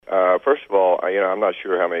First of all, I'm not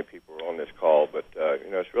sure how many people are on this call, but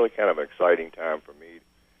it's really kind of an exciting time for me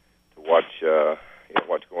to watch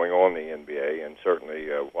what's going on in the NBA, and certainly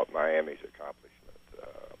what Miami's accomplishments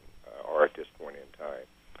are at this point in time.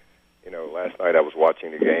 Last night I was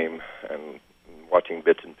watching the game and watching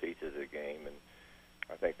bits and pieces of the game, and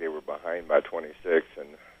I think they were behind by 26, and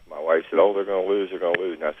my wife said, "Oh, they're going to lose,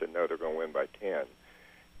 and I said, "No, they're going to win by 10."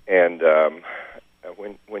 And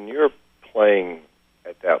when you're playing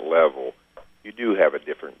at that level, you do have a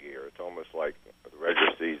different gear. It's almost like the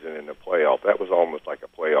regular season and the playoff. That was almost like a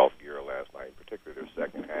playoff gear last night, particularly their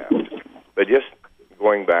second half. But just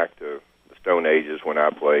going back to the Stone Ages when I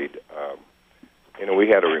played, we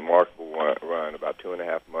had a remarkable run, about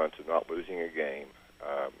 2.5 months of not losing a game.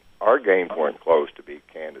 Our games weren't close, to be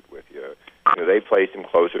candid with you. They played some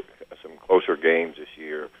closer games this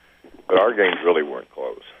year, but our games really weren't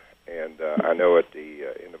close. And I know at the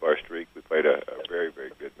end of our streak, we played a very,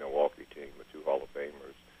 very good Milwaukee team with 2 Hall of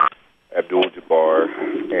Famers, Abdul-Jabbar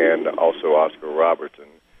and also Oscar Robertson.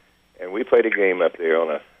 And we played a game up there on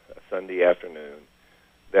a Sunday afternoon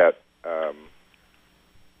that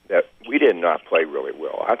we did not play really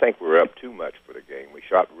well. I think we were up too much for the game. We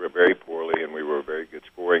shot very poorly, and we were a very good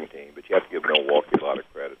scoring team. But you have to give Milwaukee a lot of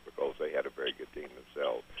credit because they had a very good team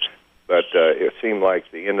themselves. But it seemed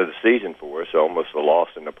like the end of the season for us, almost a loss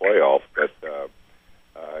in the playoff. But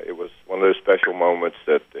it was one of those special moments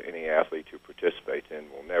that any athlete who participates in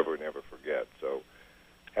will never, never forget. So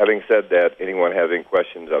having said that, anyone has any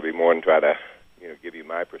questions, I'll be more than try to give you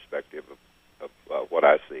my perspective of what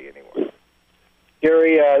I see anyway.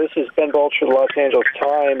 Gary, this is Ben Bolcher of the Los Angeles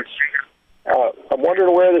Times. I'm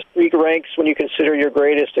wondering where the streak ranks when you consider your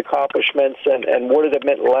greatest accomplishments, and would it have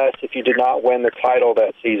meant less if you did not win the title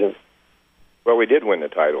that season? Well, we did win the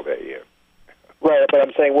title that year. Right, but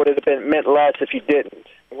I'm saying would it have meant less if you didn't?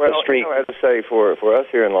 Well, as I say, for us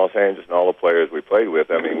here in Los Angeles and all the players we played with,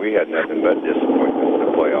 we had nothing but disappointment in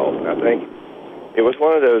the playoffs. And I think it was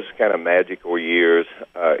one of those kind of magical years.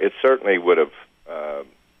 It certainly would have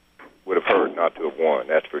hurt not to have won,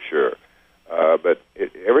 that's for sure. But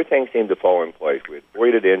everything seemed to fall in place. We had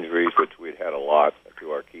avoided injuries, which we'd had a lot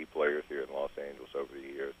to our key players here in Los Angeles over the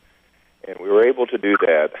years. And we were able to do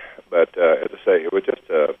that. But as I say, it was just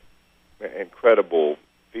an incredible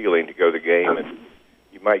feeling to go to the game, and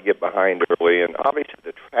you might get behind early. And obviously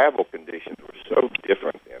the travel conditions were so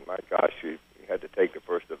different then. My gosh, you had to take the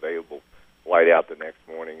first available flight out the next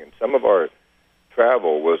morning. And some of our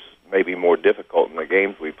travel was maybe more difficult in the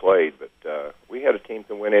games we played, but we had a team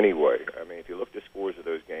to win anyway. If you look at the scores of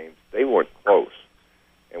those games, they weren't close.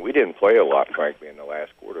 And we didn't play a lot, frankly, in the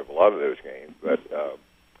last quarter of a lot of those games. But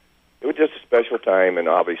it was just a special time, and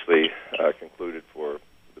obviously concluded for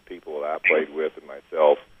the people that I played with and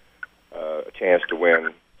myself a chance to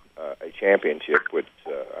win a championship, which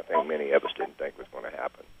I think many of us didn't think was going to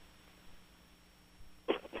happen.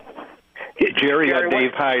 Jerry,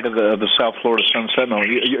 Dave Hyde of the South Florida Sun Sentinel.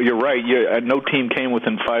 You're right. No team came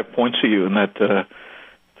within 5 points of you in that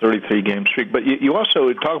 33-game streak. But you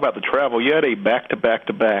also talk about the travel. You had a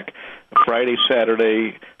back-to-back-to-back, Friday,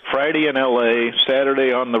 Saturday, Friday in L.A.,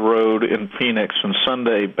 Saturday on the road in Phoenix, and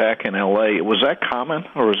Sunday back in L.A. Was that common,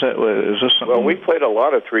 or is this something? Well, we played a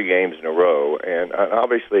lot of 3 games in a row, and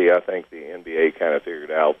obviously I think the NBA kind of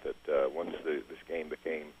figured out that once this game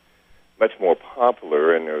became much more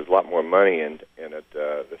popular and there was a lot more money in it,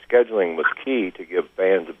 the scheduling was key to give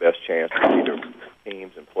fans the best chance to see their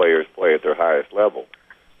teams and players play at their highest level.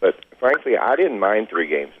 But frankly, I didn't mind 3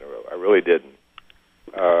 games in a row. I really didn't.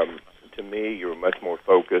 To me, you were much more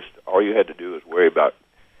focused. All you had to do was worry about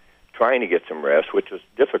trying to get some rest, which was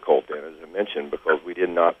difficult then, as I mentioned, because we did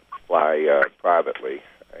not fly privately.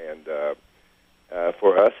 And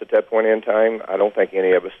for us at that point in time, I don't think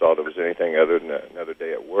any of us thought it was anything other than another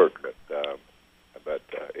day at work. But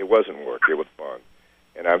it wasn't work. It was fun.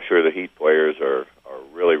 And I'm sure the Heat players are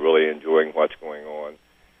really, really enjoying what's going on.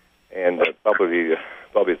 And probably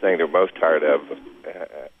the thing they're most tired of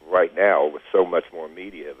right now with so much more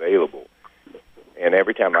media available. And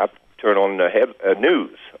every time I turn on the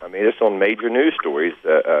news, it's on major news stories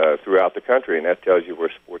throughout the country, and that tells you where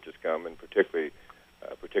sports is coming, particularly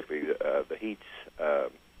the Heat's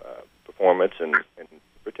performance, and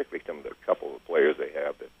particularly some of the couple of players they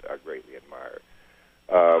have that I greatly admire.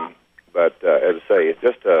 But as I say, it's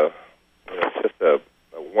just a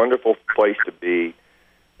wonderful place to be.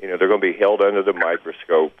 They're going to be held under the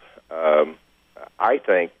microscope. I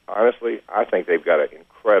think they've got an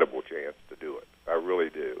incredible chance to do it. I really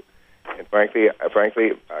do. And frankly,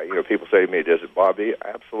 people say to me, does it bother you?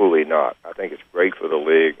 Absolutely not. I think it's great for the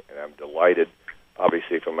league, and I'm delighted,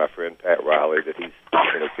 obviously, for my friend Pat Riley, that he's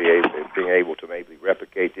being able to maybe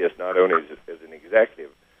replicate this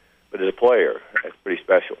player. That's pretty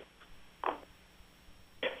special.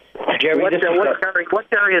 Jerry, what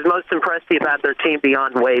area is most impressed you about their team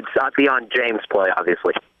beyond beyond James' play,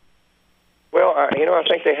 obviously? Well, I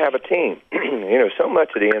think they have a team. So much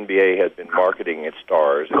of the NBA has been marketing its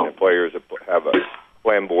stars, and the players have a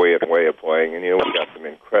flamboyant way of playing. And we've got some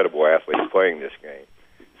incredible athletes playing this game.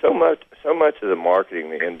 So much of the marketing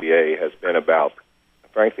in the NBA has been about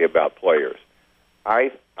players.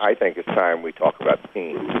 I think it's time we talk about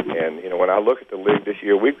teams. And when I look at the league this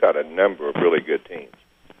year, we've got a number of really good teams.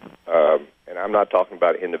 And I'm not talking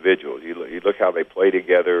about individuals. You look how they play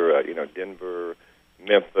together. Denver,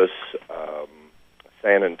 Memphis,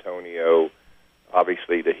 San Antonio,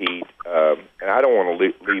 obviously the Heat. And I don't want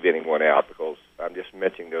to leave anyone out because I'm just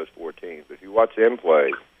mentioning those four teams. If you watch them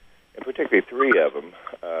play, and particularly three of them,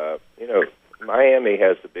 Miami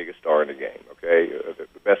has the biggest star in the game, okay,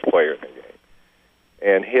 the best player in the game.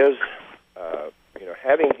 And his,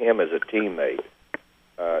 having him as a teammate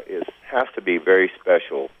has to be very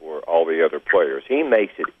special for all the other players. He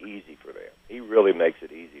makes it easy for them. He really makes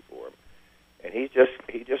it easy for them. And he's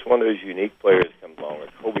just one of those unique players that comes along,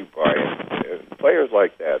 like Kobe Bryant, players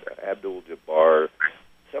like that, Abdul-Jabbar,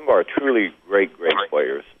 some of our truly great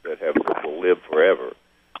players that will live forever.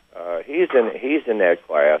 He's in that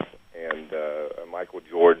class, and Michael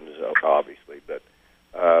Jordan's obviously, but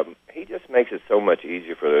he just makes it so much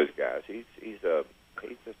easier for those guys. He's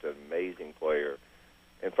just an amazing player,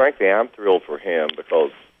 and frankly, I'm thrilled for him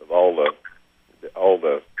because of all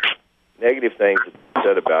the negative things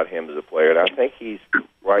said about him as a player, and I think he's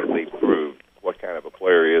rightly proved what kind of a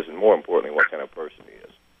player he is, and more importantly, what kind of person he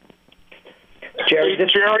is. Jerry,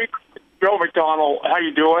 Joe McDonald, how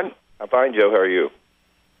you doing? I'm fine, Joe. How are you?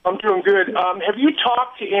 I'm doing good. Have you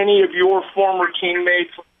talked to any of your former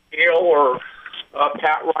teammates, Hale or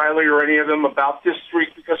Pat Riley or any of them about this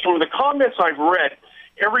streak? Because from the comments I've read,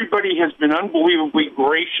 everybody has been unbelievably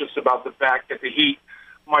gracious about the fact that the Heat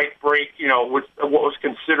might break, what was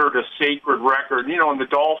considered a sacred record. And the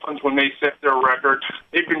Dolphins, when they set their record,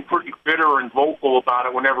 they've been pretty bitter and vocal about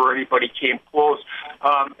it whenever anybody came close.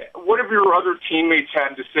 What have your other teammates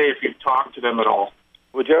had to say if you've talked to them at all?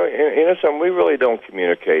 Well, Joe, we really don't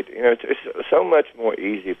communicate. It's so much more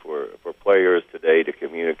easy for players today to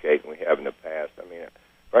communicate than we have in the past. I mean,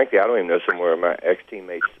 frankly, I don't even know somewhere my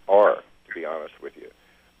ex-teammates are, to be honest with you.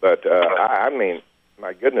 But,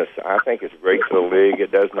 my goodness, I think it's great for the league.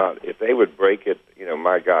 It does not, if they would break it,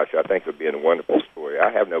 my gosh, I think it would be a wonderful story. I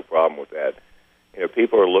have no problem with that.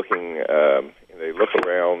 People are looking, they look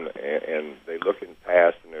around and they look in the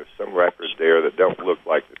past, and there's some records there that don't look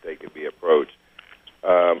like that they could be approached.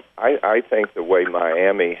 I think the way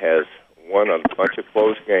Miami has won a bunch of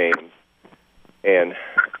close games, and,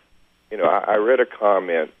 I read a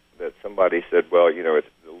comment that somebody said, well,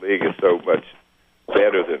 the league is so much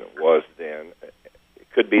better than it was then. It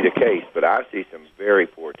could be the case, but I see some very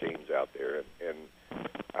poor teams out there, and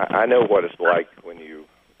I know what it's like when you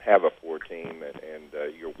have a poor team and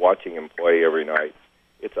you're watching them play every night.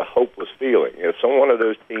 It's a hopeless feeling. If some one of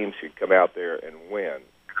those teams could come out there and win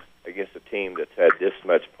against a team that's had this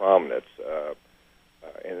much prominence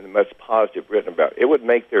and much positive written about it, would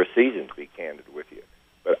make their season, to be candid with you.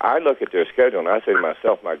 But I look at their schedule and I say to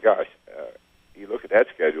myself, my gosh, you look at that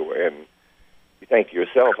schedule and you think to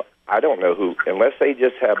yourself, I don't know who, unless they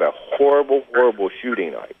just have a horrible, horrible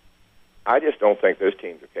shooting night, I just don't think those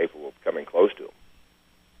teams are capable of coming close to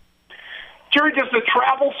them. Jerry, does the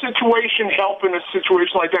travel situation help in a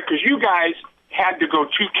situation like that? Because you guys had to go 2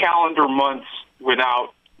 calendar months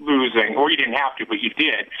without losing, or you didn't have to, but you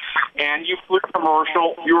did. And you flew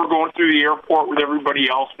commercial. You were going through the airport with everybody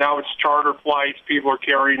else. Now it's charter flights. People are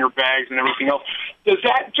carrying your bags and everything else. Does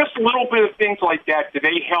that, just a little bit of things like that, do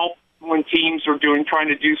they help when teams are trying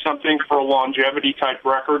to do something for a longevity type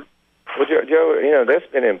record? Well, Joe,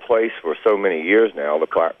 that's been in place for so many years now, the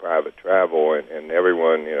private travel and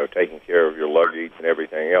everyone, taking care of your luggage and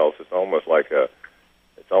everything else. It's almost like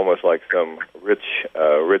some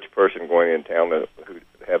rich person going in town who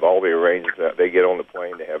have all the arrangements. They get on the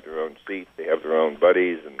plane, they have their own seats, they have their own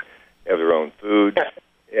buddies, and have their own food.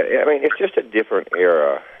 I mean, it's just a different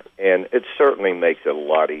era, and it certainly makes it a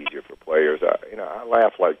lot easier for players. I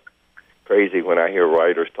laugh like crazy when I hear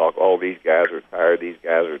writers talk, oh, these guys are tired, these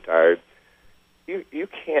guys are tired. You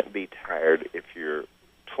can't be tired if you're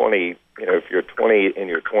 20, if you're 20 in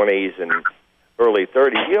your 20s and early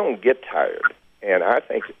 30s, you don't get tired. And I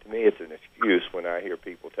think, to me, it's an excuse when I hear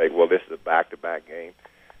people take, well, this is a back-to-back game.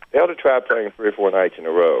 They ought to try playing 3 or 4 nights in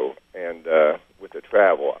a row. And with the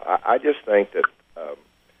travel, I just think that,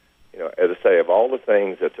 as I say, of all the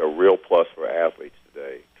things that's a real plus for athletes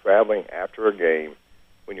today, traveling after a game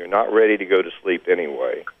when you're not ready to go to sleep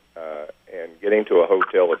anyway, and getting to a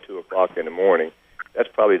hotel at 2 o'clock in the morning, that's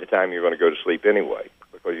probably the time you're going to go to sleep anyway,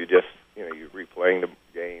 because you're replaying the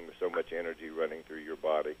game with so much energy running through your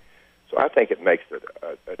body. So I think it makes it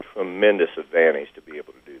a tremendous advantage to be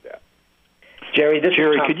able to do that. Jerry,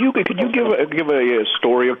 could you give a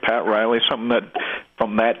story of Pat Riley, something that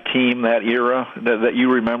from that team, that era, that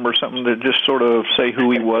you remember, something to just sort of say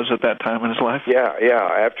who he was at that time in his life? Yeah.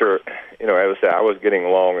 After, as I said, I was getting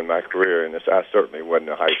along in my career, and I certainly wasn't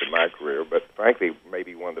the height of my career, but frankly,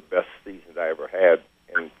 maybe one of the best seasons I ever had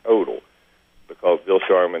in total, because Bill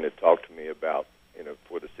Sharman had talked to me about,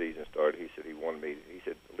 before the season started, he said he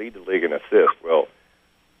said, lead the league in assists. Well,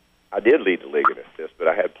 I did lead the league in assists, but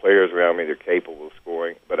I had players around me that were capable of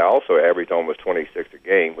scoring. But I also averaged almost 26 a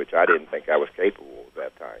game, which I didn't think I was capable of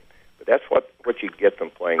that time. But that's what you get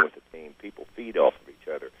from playing with the team. People feed off of each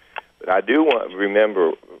other. But I do want to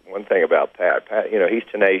remember one thing about Pat. Pat, he's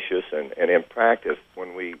tenacious, and in practice,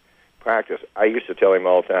 when we practice, I used to tell him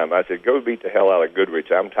all the time, I said, go beat the hell out of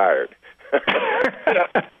Goodrich. I'm tired.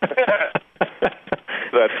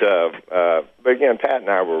 But again, Pat and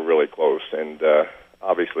I were really close, and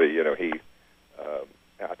obviously,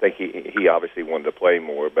 I think he obviously wanted to play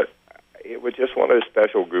more, but it was just one of those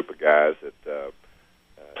special group of guys that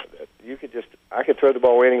I could throw the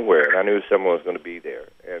ball anywhere, and I knew someone was going to be there.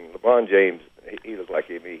 And LeBron James, he looks like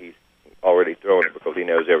he's already thrown it because he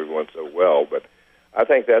knows everyone so well. But I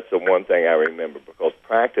think that's the one thing I remember, because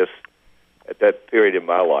practice at that period in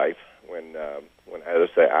my life, when as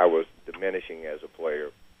I say, I was diminishing as a player,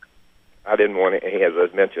 I didn't want to. As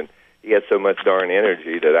I mentioned, he had so much darn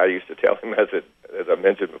energy that I used to tell him, as I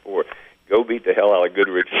mentioned before, go beat the hell out of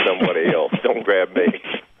Goodrich or somebody else. Don't grab me.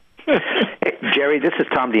 Hey, Jerry, this is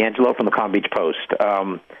Tom D'Angelo from the Palm Beach Post.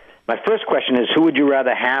 My first question is, who would you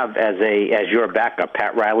rather have as your backup,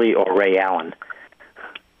 Pat Riley or Ray Allen?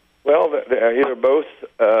 Well, they're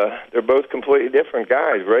both completely different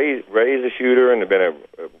guys. Ray's a shooter and has been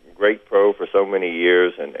a great pro for so many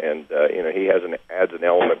years, and he adds an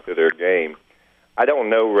element to their game. I don't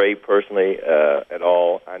know Ray personally at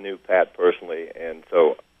all. I knew Pat personally, and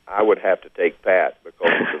so I would have to take Pat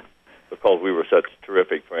because we were such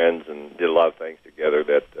terrific friends and did a lot of things together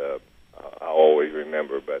that I'll always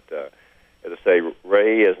remember. But as I say,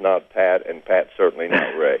 Ray is not Pat, and Pat's certainly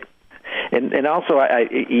not Ray. And also,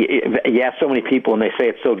 you ask so many people, and they say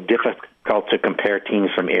it's so difficult to compare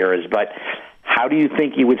teams from eras. But how do you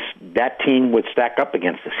think that team would stack up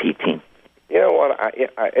against this Heat team? You know what?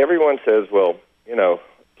 Everyone says, well,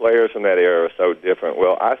 players from that era are so different.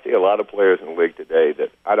 Well, I see a lot of players in the league today that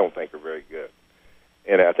I don't think are very good.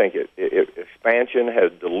 And I think expansion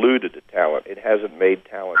has diluted the talent. It hasn't made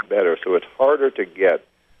talent better. So it's harder to get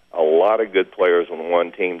a lot of good players on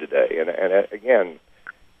one team today. And again,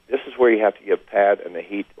 this is where you have to give Pat and the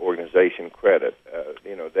Heat organization credit.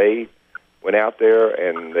 They went out there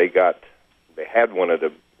and they had one of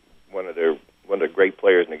the great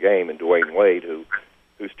players in the game, in Dwayne Wade,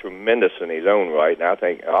 who's tremendous in his own right, and I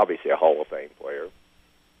think obviously a Hall of Fame player.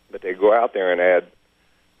 But they go out there and add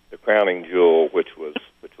the crowning jewel, which was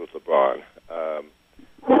LeBron.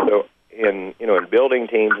 So in building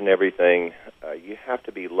teams and everything, you have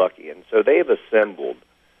to be lucky, and so they've assembled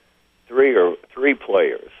three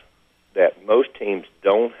players that most teams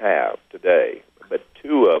don't have today, but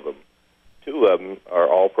two of them are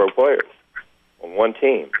all-pro players on one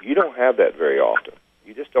team. You don't have that very often.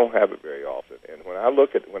 You just don't have it very often. And when I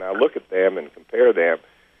look at them and compare them,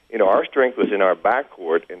 our strength was in our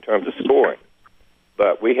backcourt in terms of scoring,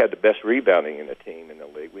 but we had the best rebounding in the team in the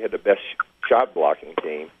league. We had the best shot blocking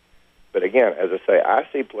team. But again, as I say, I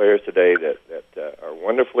see players today that are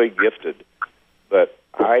wonderfully gifted, but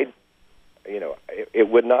it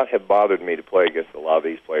would not have bothered me to play against a lot of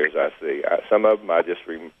these players I see. Some of them I just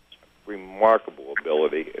remarkable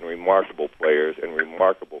ability and remarkable players and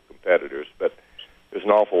remarkable competitors, but there's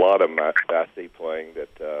an awful lot of them I see playing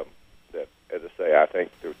that, as I say, I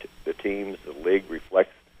think the teams, the league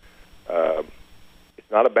reflects.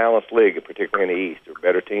 It's not a balanced league, particularly in the East. There are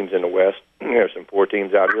better teams in the West. There's some poor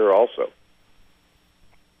teams out here also.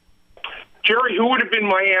 Jerry, who would have been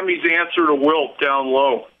Miami's answer to Wilt down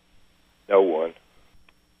low? No one.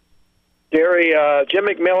 Jerry, Jim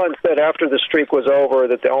McMillan said after the streak was over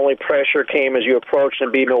that the only pressure came as you approached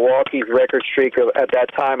and beat Milwaukee's record streak at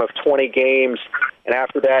that time of 20 games, and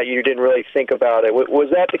after that you didn't really think about it. Was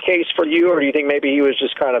that the case for you, or do you think maybe he was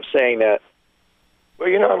just kind of saying that? Well,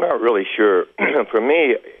 I'm not really sure. For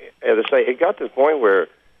me, as I say, it got to the point where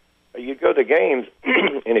you go to games,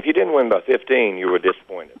 and if you didn't win by 15, you were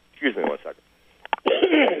disappointed. Excuse me one second.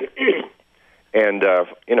 And,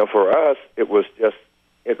 for us, it was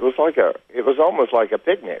almost like a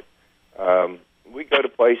picnic. we go to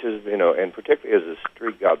places, and particularly as the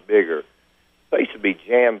streak got bigger, the place would be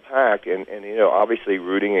jam-packed and obviously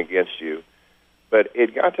rooting against you. But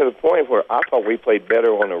it got to the point where I thought we played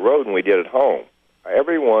better on the road than we did at home.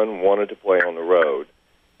 Everyone wanted to play on the road.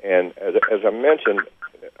 And as I mentioned,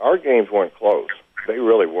 our games weren't close. They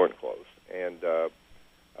really weren't close. And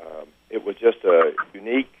it was just a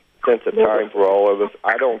unique sense of time for all of us.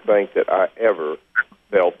 I don't think that I ever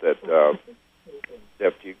felt that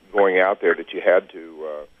you going out there that you had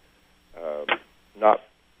to not.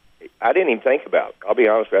 I didn't even think about it. I'll be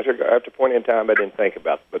honest with you. After a point in time, I didn't think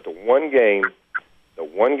about it. But the one game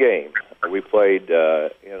we played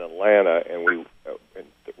in Atlanta, and we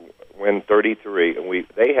win 33, and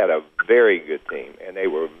they had a very good team, and they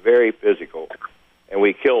were very physical, and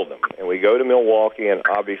we killed them. And we go to Milwaukee, and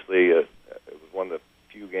obviously it was one of the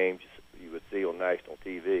few games you would see on national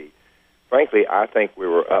TV. Frankly, I think we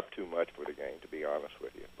were up too much for the game, to be honest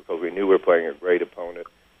with you, because we knew we were playing a great opponent,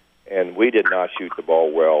 and we did not shoot the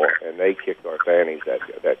ball well, and they kicked our fannies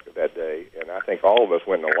that day. And I think all of us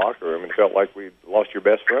went in the locker room and felt like we lost your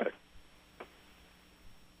best friend.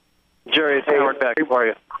 Jerry, it's Howard back. How are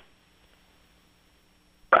you?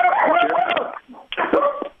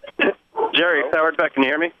 Jerry, it's Howard Beck. Can you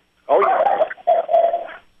hear me? Oh, yeah.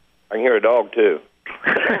 I can hear a dog, too.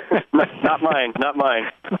 Not mine.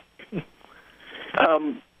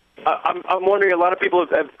 I'm wondering, a lot of people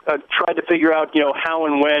have tried to figure out, how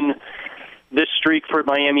and when this streak for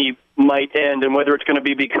Miami might end, and whether it's going to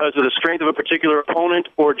be because of the strength of a particular opponent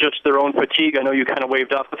or just their own fatigue. I know you kind of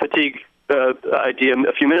waved off the fatigue idea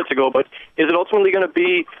a few minutes ago, but is it ultimately going to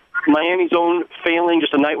be Miami's own failing,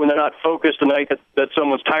 just a night when they're not focused, a night that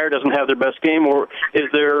someone's tired, doesn't have their best game, or is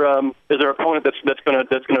there an opponent that's going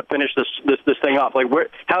to finish this thing off? Like,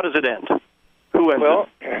 how does it end? Who ends it? Well,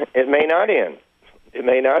 it may not end. It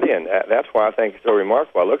may not end. That's why I think it's so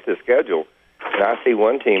remarkable. I look at the schedule, and I see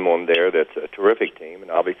one team on there that's a terrific team,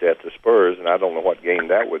 and obviously that's the Spurs, and I don't know what game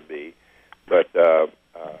that would be, but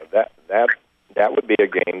that would be a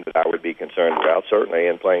game that I would be concerned about, certainly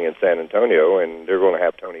in playing in San Antonio, and they're going to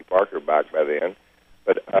have Tony Parker back by then.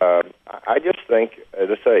 But I just think, as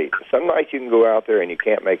I say, some nights you can go out there and you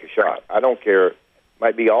can't make a shot. I don't care. It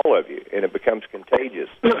might be all of you, and it becomes contagious.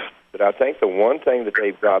 But I think the one thing that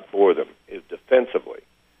they've got for them is defensively.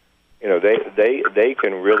 They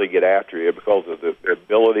can really get after you because of the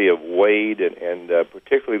ability of Wade and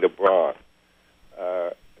particularly LeBron.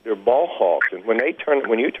 They're ball hawks, and when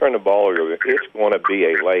you turn the ball over, it's going to be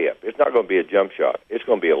a layup. It's not going to be a jump shot. It's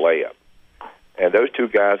going to be a layup. And those two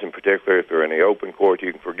guys in particular, if they're in the open court,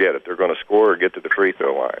 you can forget it. They're going to score or get to the free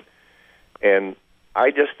throw line. And I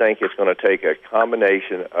just think it's going to take a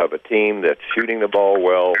combination of a team that's shooting the ball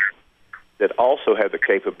well, that also has the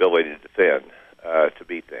capability to defend to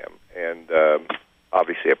beat them. And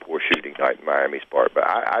obviously a poor shooting night in Miami's part. But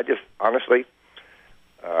I just, honestly,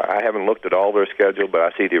 I haven't looked at all their schedule, but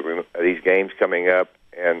I see these games coming up,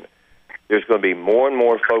 and there's going to be more and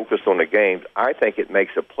more focus on the games. I think it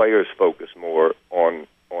makes the players focus more on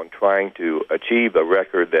trying to achieve a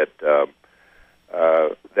record that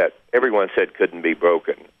everyone said couldn't be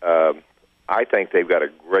broken. I think they've got a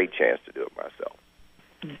great chance to do it myself.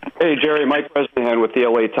 Hey, Jerry, Mike Bresnahan with the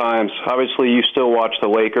LA Times. Obviously, you still watch the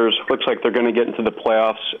Lakers. Looks like they're going to get into the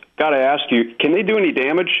playoffs. Got to ask you, can they do any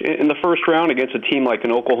damage in the first round against a team like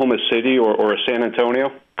an Oklahoma City or a San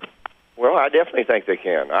Antonio? Well, I definitely think they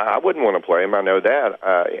can. I wouldn't want to play them. I know that.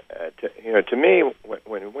 To me,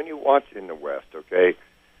 when you watch in the West, okay,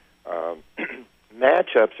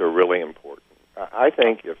 matchups are really important. I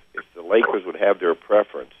think if the Lakers would have their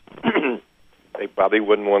preference, they probably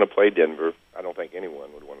wouldn't want to play Denver. I don't think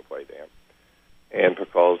anyone would want to play them. And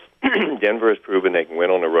because Denver has proven they can win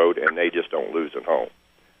on the road and they just don't lose at home.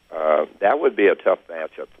 That would be a tough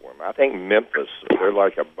matchup for them. I think Memphis, they're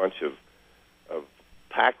like a bunch of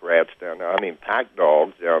pack rats down there. I mean, pack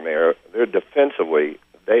dogs down there. They're defensively,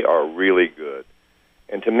 they are really good.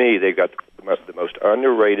 And to me, they've got the most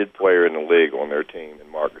underrated player in the league on their team in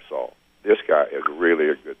Marc Gasol. This guy is really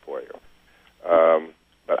a good player.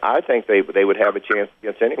 But I think they would have a chance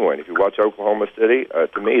against anyone. If you watch Oklahoma City,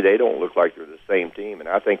 to me, they don't look like they're the same team, and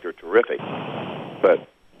I think they're terrific. But,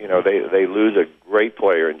 they lose a great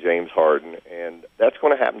player in James Harden, and that's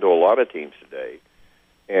going to happen to a lot of teams today.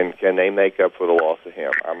 And can they make up for the loss of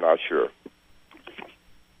him? I'm not sure.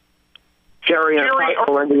 Jerry, in a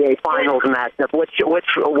possible NBA Finals matchup, which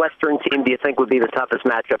Western team do you think would be the toughest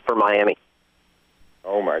matchup for Miami?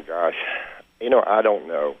 Oh, my gosh. I don't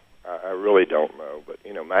know. I really don't know. But,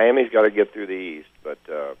 Miami's got to get through the East. But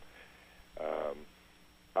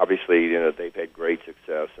obviously, they've had great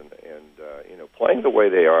success. And playing the way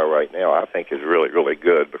they are right now, I think is really, really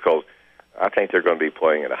good because I think they're going to be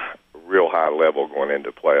playing at a real high level going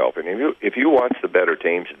into playoff. And if you watch the better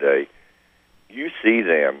teams today, you see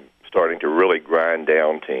them starting to really grind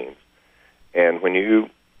down teams. And when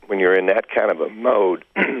you're in that kind of a mode,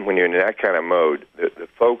 the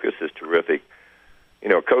focus is terrific. You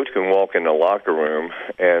know, a coach can walk in the locker room,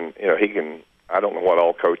 and you know he can. I don't know what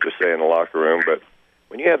all coaches say in the locker room, but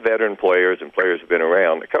when you have veteran players and players who've been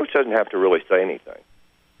around, the coach doesn't have to really say anything.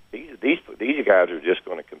 These guys are just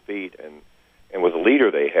going to compete, and with the leader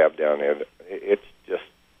they have down there, it's just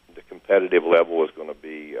the competitive level is going to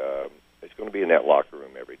be it's going to be in that locker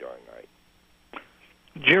room every darn night.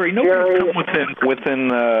 Jerry, nobody's come within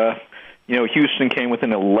you know, Houston came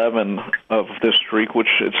within 11 of this streak,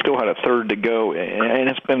 which it still had a third to go, and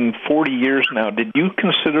it's been 40 years now. Did you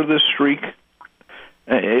consider this streak,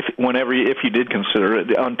 if you did consider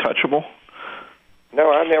it, untouchable? No,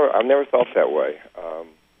 I've never thought that way.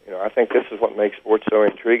 You know, I think this is what makes sports so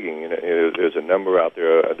intriguing. You know, there's a number out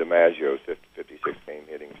there, a DiMaggio's 56-game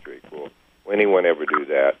hitting streak. Will anyone ever do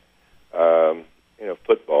that? You know,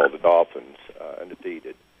 football, the Dolphins,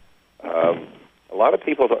 undefeated. A lot of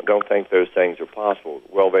people don't think those things are possible.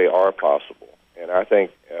 Well, they are possible. And I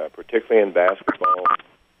think, particularly in basketball,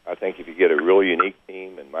 I think if you get a really unique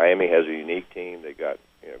team, and Miami has a unique team, they got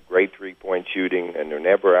great three-point shooting, and they're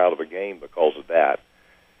never out of a game because of that.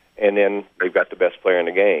 And then they've got the best player in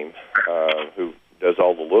the game who does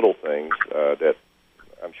all the little things that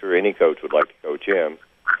I'm sure any coach would like to coach him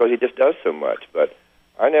because he just does so much. But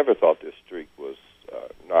I never thought this streak was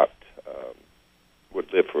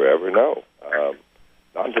would live forever. No,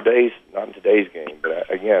 not in today's game. But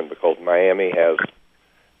again, because Miami has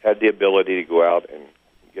had the ability to go out and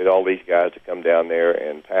get all these guys to come down there,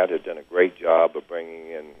 and Pat has done a great job of bringing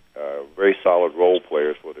in very solid role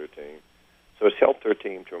players for their team. So it's helped their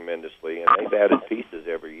team tremendously, and they've added pieces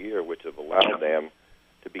every year, which have allowed them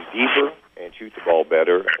to be deeper and shoot the ball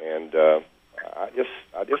better. And I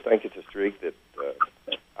just think it's a streak that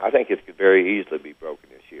I think it could very easily be broken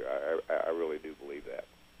this year. I really do believe that.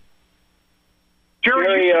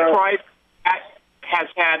 Jerry, you surprised Pat has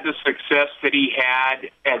had the success that he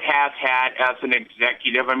has had as an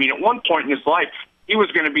executive. I mean, at one point in his life, he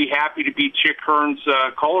was going to be happy to be Chick Hearn's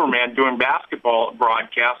color man doing basketball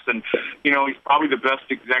broadcasts, and he's probably the best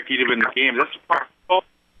executive in the game. That's possible.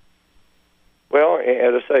 Well,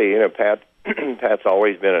 as I say, Pat's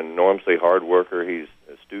always been an enormously hard worker. He's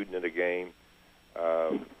a student of the game,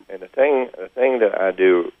 and the thing that I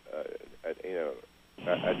do,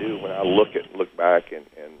 I do when I look back, and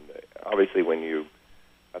obviously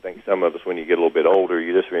I think some of us, when you get a little bit older,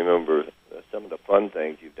 you just remember some of the fun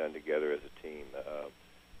things you've done together as a team.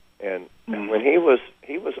 And when he was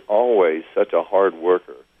always such a hard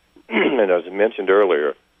worker, and as I mentioned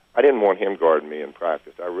earlier, I didn't want him guarding me in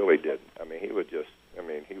practice. I really didn't. I mean, it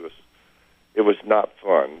was not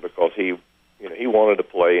fun because he wanted to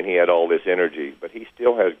play and he had all this energy, but he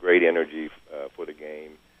still has great energy for the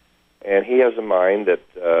game. And he has a mind that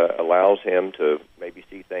allows him to maybe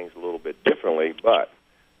see things a little bit differently, but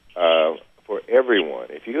for everyone,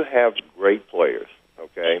 if you have great players,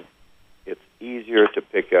 okay, it's easier to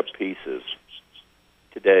pick up pieces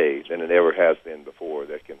today than it ever has been before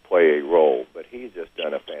that can play a role. But he's just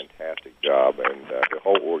done a fantastic job, and the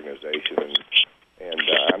whole organization, and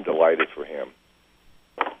I'm delighted for him.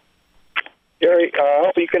 Jerry, I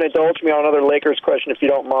hope you can indulge me on another Lakers question, if you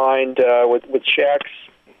don't mind, with Shaq's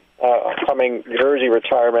upcoming jersey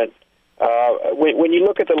retirement. When you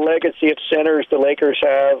look at the legacy of centers the Lakers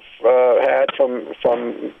have had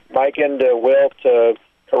from Mike to Wilt to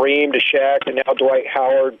Kareem to Shaq and now Dwight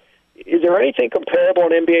Howard, is there anything comparable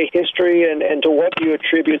in NBA history, and to what do you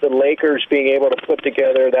attribute the Lakers being able to put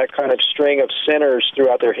together that kind of string of centers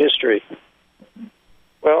throughout their history?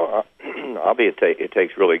 Well, it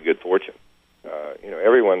takes really good fortune.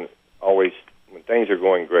 Everyone always, when things are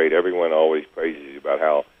going great, everyone always praises you about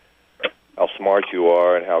how smart you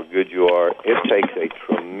are and how good you are. It takes a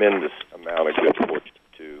tremendous amount of good fortune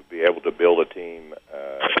to be able to build a team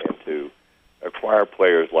and to acquire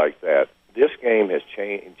players like that. This game is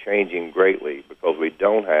changing greatly because we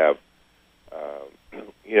don't have,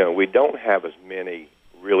 as many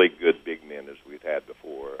really good big men as we've had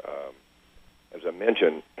before. As I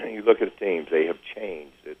mentioned, you look at the teams; they have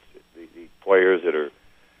changed. It's the players that are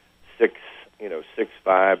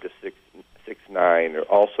 6'5" to 6'9" are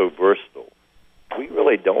also versatile. We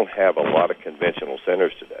really don't have a lot of conventional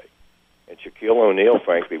centers today. And Shaquille O'Neal,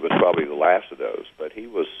 frankly, was probably the last of those. But he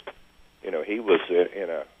was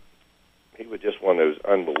just one of those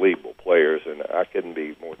unbelievable players, and I couldn't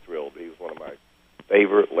be more thrilled. He was one of my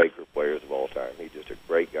favorite Laker players of all time. He's just a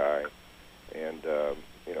great guy, and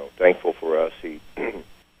thankful for us. He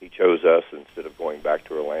chose us instead of going back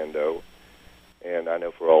to Orlando. And I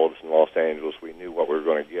know for all of us in Los Angeles, we knew what we were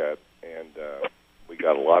going to get. And we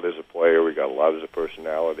got a lot as a player, we got a lot as a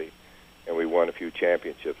personality, and we won a few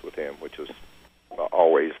championships with him, which was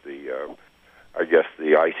always the, I guess,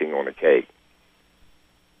 the icing on the cake.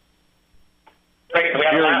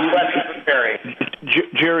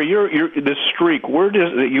 Jerry, you're this streak. Where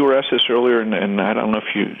does you were asked this earlier, and I don't know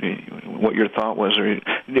if what your thought was.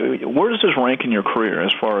 Where does this rank in your career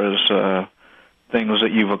as far as things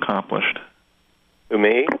that you've accomplished? To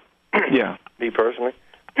me? Yeah. Me personally?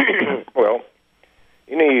 Well,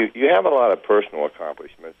 you have a lot of personal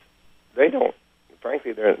accomplishments. They don't,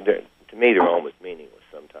 frankly, they're to me, they're almost meaningless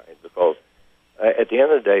sometimes because at the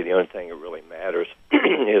end of the day, the only thing that really matters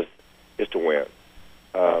is to win.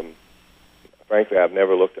 Frankly, I've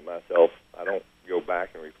never looked at myself. I don't go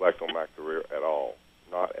back and reflect on my career at all.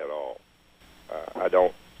 Not at all.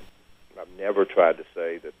 I've never tried to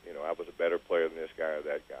say that, I was a better player than this guy or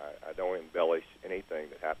that guy. I don't embellish anything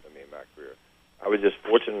that happened to me in my career. I was just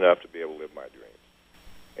fortunate enough to be able to live my dreams.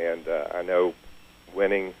 And I know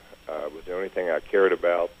winning was the only thing I cared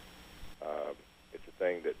about. It's a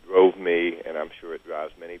thing that drove me, and I'm sure it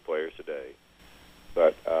drives many players today.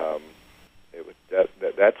 But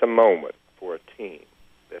that's a moment for a team.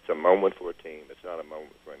 That's a moment for